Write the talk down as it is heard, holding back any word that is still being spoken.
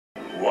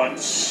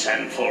once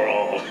and for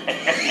all.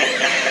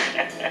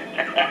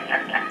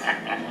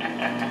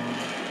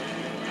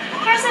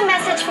 Here's a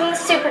message from the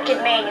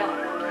SuperKid manual.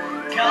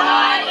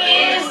 God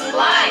is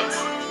light,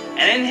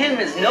 and in him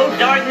is no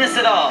darkness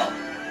at all.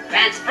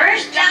 That's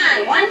 1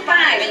 John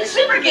 1:5 in the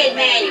SuperKid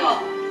manual.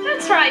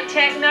 That's right,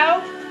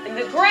 Techno. And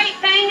the great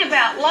thing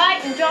about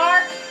light and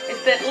dark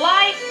is that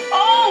light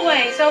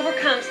always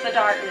overcomes the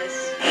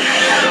darkness.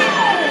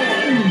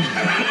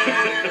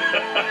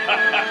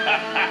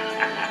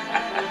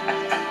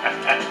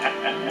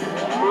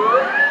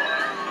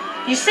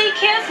 You see,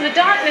 kids, the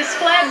darkness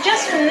fled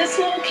just from this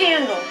little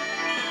candle.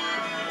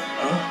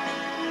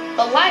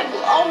 The light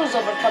will always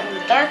overcome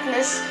the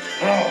darkness.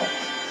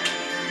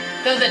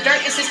 Though the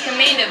darkness is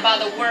commanded by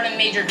the word of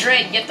Major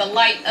Dread, yet the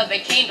light of a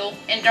candle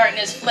and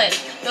darkness fled.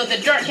 Though the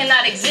dark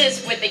cannot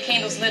exist with the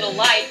candle's little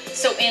light,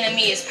 so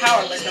enemy is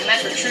powerless, no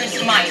matter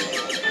truth's might.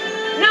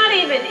 Not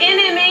even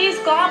NME's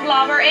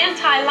Globlobber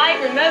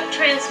anti-light remote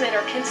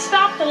transmitter can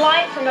stop the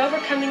light from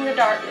overcoming the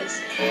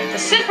darkness. The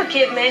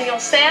SuperKid manual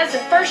says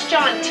in 1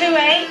 John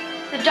 2:8,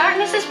 the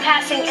darkness is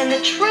passing and the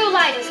true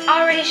light is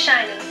already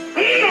shining.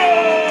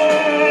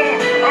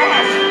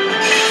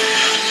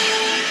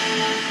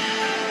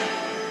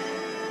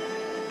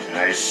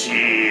 I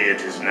see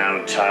it is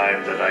now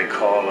time that I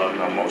call on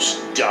the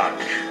most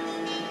dark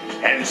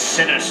and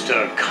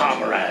sinister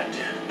comrade